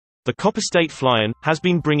The Copperstate Flyin has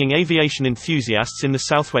been bringing aviation enthusiasts in the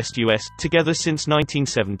southwest U.S. together since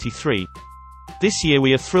 1973. This year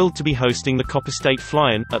we are thrilled to be hosting the Copperstate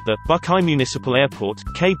Flyin at the Buckeye Municipal Airport,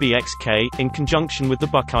 KBXK, in conjunction with the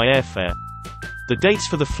Buckeye AirFair. The dates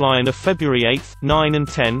for the Flyin are February 8, 9 and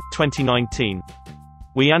 10, 2019.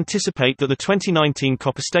 We anticipate that the 2019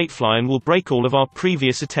 Copperstate Flyin will break all of our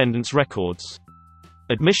previous attendance records.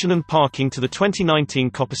 Admission and parking to the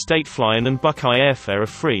 2019 Copperstate Flyin and Buckeye AirFair are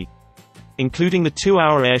free, including the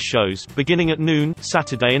 2-hour air shows, beginning at noon,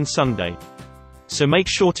 Saturday and Sunday. So make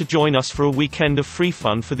sure to join us for a weekend of free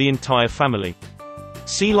fun for the entire family.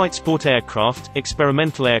 See lightsport aircraft,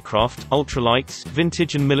 experimental aircraft, ultralights,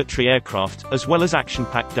 vintage and military aircraft, as well as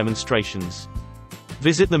action-packed demonstrations.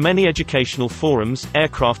 Visit the many educational forums,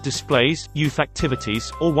 aircraft displays, youth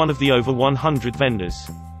activities, or one of the over 100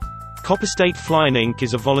 vendors. Copperstate Flyin Inc.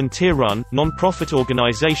 is a volunteer-run, non-profit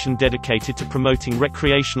organization dedicated to promoting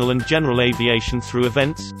recreational and general aviation through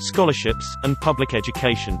events, scholarships, and public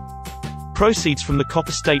education. Proceeds from the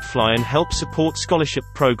Copperstate Flyin help support scholarship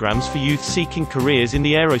programs for youth seeking careers in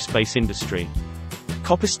the aerospace industry.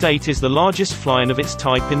 Copperstate is the largest Flyin of its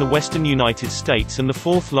type in the western United States and the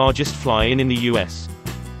 4th largest Flyin in the U.S.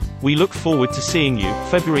 We look forward to seeing you,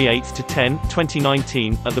 February 8 to 10,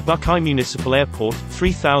 2019, at the Buckeye Municipal Airport,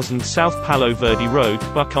 3000 South Palo Verde Road,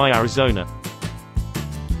 Buckeye, Arizona.